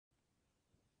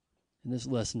In this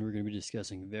lesson, we're going to be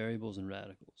discussing variables and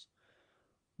radicals.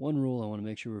 One rule I want to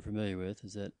make sure we're familiar with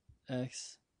is that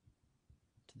x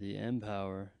to the m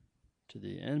power to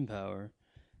the n power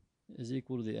is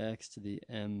equal to the x to the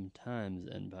m times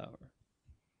n power.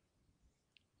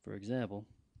 For example,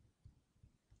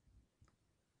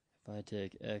 if I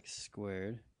take x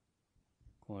squared,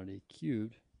 quantity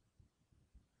cubed,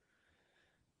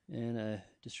 and I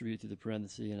distribute through the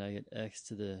parenthesis, and I get x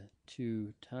to the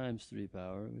 2 times 3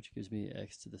 power, which gives me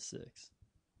x to the 6.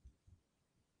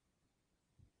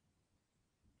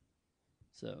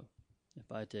 So,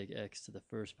 if I take x to the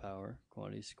first power,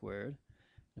 quantity squared,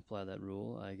 and apply that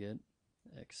rule, I get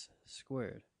x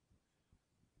squared.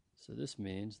 So this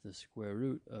means the square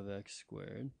root of x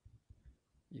squared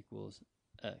equals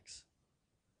x.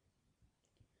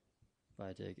 If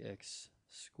I take x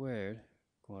squared,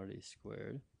 quantity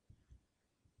squared,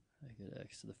 I get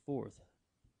x to the fourth.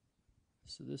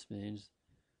 So this means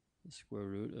the square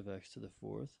root of x to the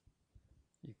fourth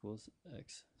equals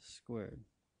x squared.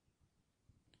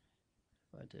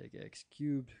 If I take x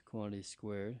cubed, quantity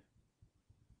squared,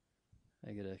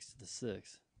 I get x to the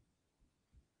sixth.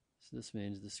 So this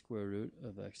means the square root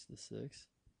of x to the sixth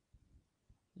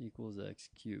equals x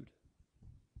cubed.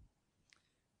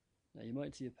 Now you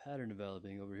might see a pattern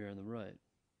developing over here on the right.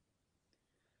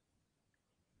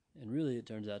 And really it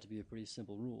turns out to be a pretty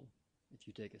simple rule. If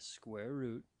you take a square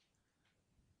root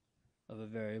of a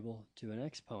variable to an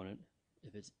exponent,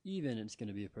 if it's even, it's going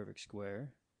to be a perfect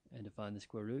square. And to find the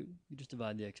square root, you just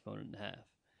divide the exponent in half.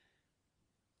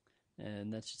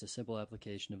 And that's just a simple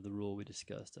application of the rule we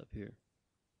discussed up here.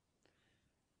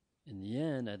 In the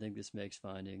end, I think this makes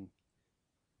finding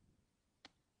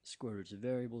square roots of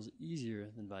variables easier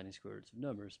than finding square roots of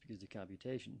numbers because the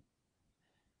computation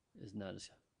is not as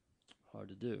hard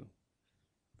to do.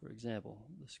 For example,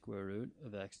 the square root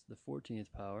of x to the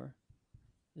 14th power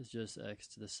is just x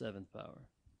to the 7th power.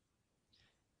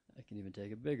 I can even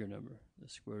take a bigger number, the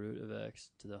square root of x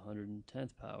to the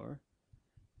 110th power,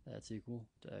 that's equal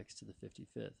to x to the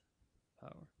 55th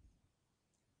power.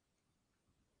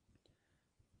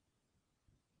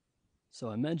 So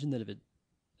I mentioned that if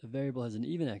a variable has an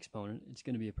even exponent, it's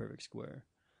going to be a perfect square.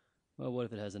 Well, what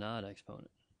if it has an odd exponent?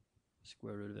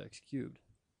 Square root of x cubed.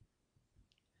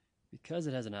 Because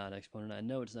it has an odd exponent, I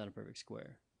know it's not a perfect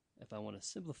square. If I want to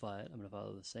simplify it, I'm going to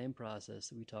follow the same process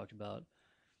that we talked about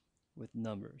with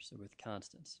numbers or with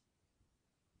constants.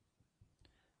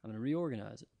 I'm going to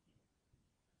reorganize it.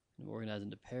 I'm going to organize it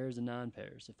into pairs and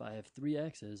non-pairs. If I have 3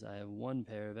 x's, I have 1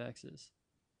 pair of x's.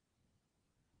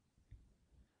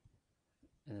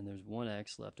 And then there's 1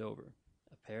 x left over.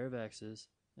 A pair of x's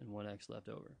and 1 x left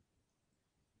over.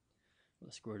 Well,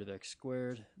 the square root of x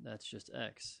squared, that's just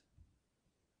x.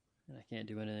 And I can't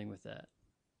do anything with that.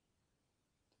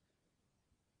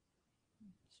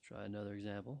 Let's try another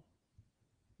example.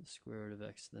 The square root of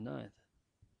x to the 9th.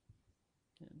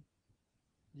 And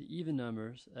the even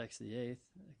numbers, x to the 8th,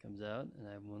 it comes out, and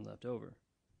I have 1 left over.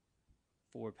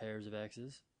 4 pairs of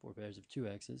x's, 4 pairs of 2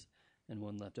 x's, and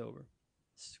 1 left over.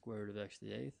 Square root of x to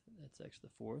the 8th, that's x to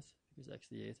the 4th, because x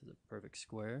to the 8th is a perfect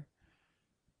square.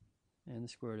 And the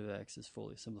square root of x is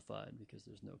fully simplified because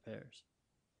there's no pairs.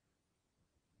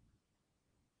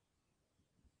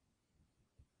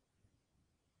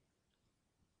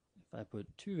 If I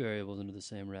put 2 variables into the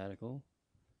same radical,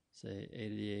 say a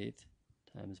to the 8th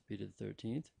times b to the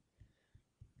 13th,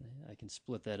 I can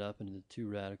split that up into 2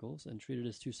 radicals and treat it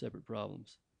as 2 separate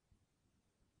problems.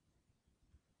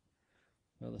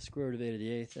 Well, the square root of a to the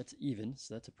 8th, that's even,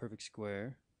 so that's a perfect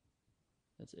square.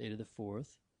 That's a to the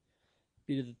 4th.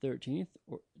 b to the 13th,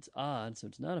 it's odd, so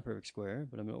it's not a perfect square,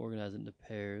 but I'm going to organize it into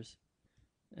pairs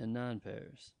and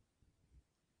non-pairs.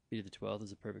 b to the 12th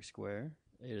is a perfect square.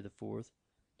 a to the 4th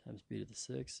times b to the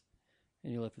 6th,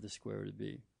 and you're left with the square root of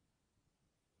b.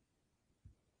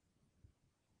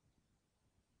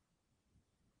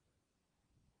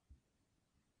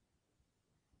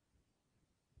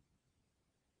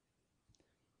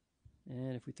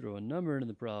 And if we throw a number into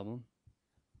the problem,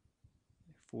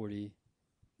 40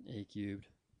 a cubed,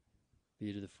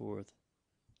 b to the 4th,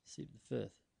 c to the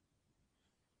 5th.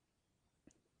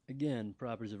 Again,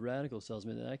 properties of radicals tells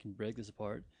me that I can break this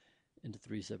apart into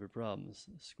 3 separate problems.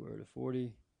 Square root of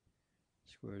 40,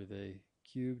 square root of a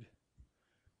cubed,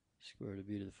 square root of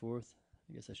b to the 4th.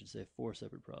 I guess I should say 4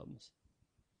 separate problems.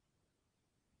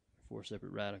 4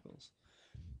 separate radicals.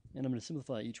 And I'm going to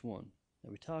simplify each one.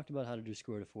 Now we talked about how to do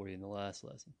square root of 40 in the last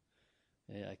lesson.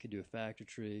 I could do a factor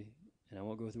tree, and I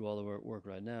won't go through all the work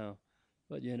right now,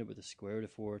 but you end up with the square root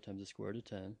of 4 times the square root of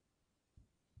 10.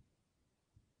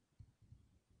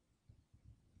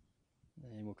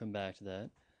 And we'll come back to that.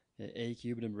 A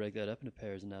cubed, and break that up into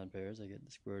pairs and non-pairs. I get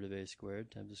the square root of a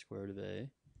squared times the square root of a.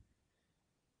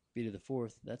 B to the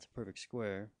fourth, that's a perfect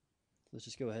square. So let's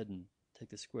just go ahead and take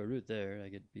the square root there. I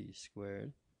get b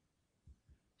squared.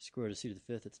 Square root of c to the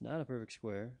fifth, it's not a perfect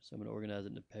square, so I'm going to organize it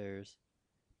into pairs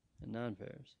and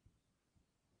non-pairs.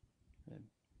 Okay.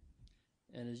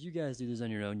 And as you guys do this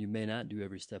on your own, you may not do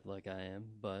every step like I am,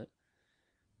 but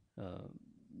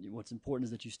what's important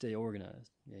is that you stay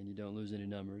organized, and you don't lose any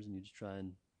numbers, and you just try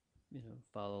and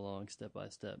follow along step by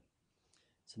step.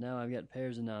 So now I've got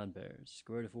pairs and non-pairs.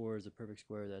 Square root of 4 is a perfect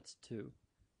square, that's 2.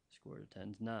 Square root of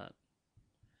 10 is not.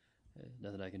 Okay,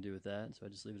 nothing I can do with that, so I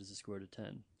just leave it as the square root of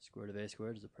 10. Square root of a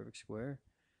squared is a perfect square.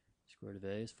 Square root of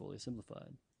a is fully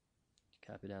simplified.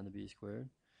 Copy down the b squared.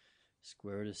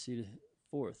 Square root of c to the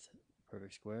fourth,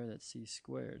 perfect square, that's c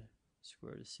squared.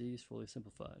 Square root of c is fully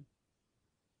simplified.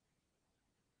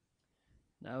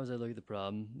 Now as I look at the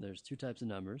problem, there's two types of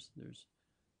numbers. There's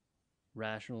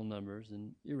rational numbers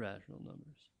and irrational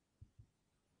numbers.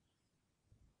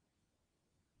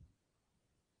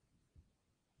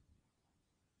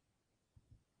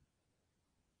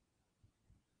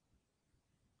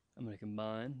 I'm going to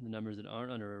combine the numbers that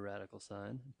aren't under a radical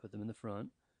sign and put them in the front.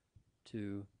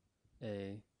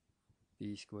 2a,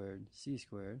 b squared, c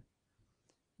squared.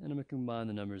 And I'm going to combine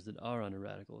the numbers that are under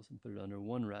radicals and put it under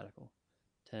one radical,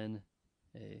 10ac.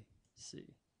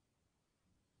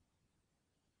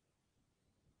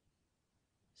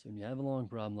 So when you have a long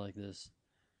problem like this,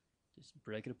 just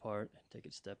break it apart, take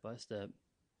it step by step,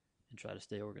 and try to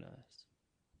stay organized.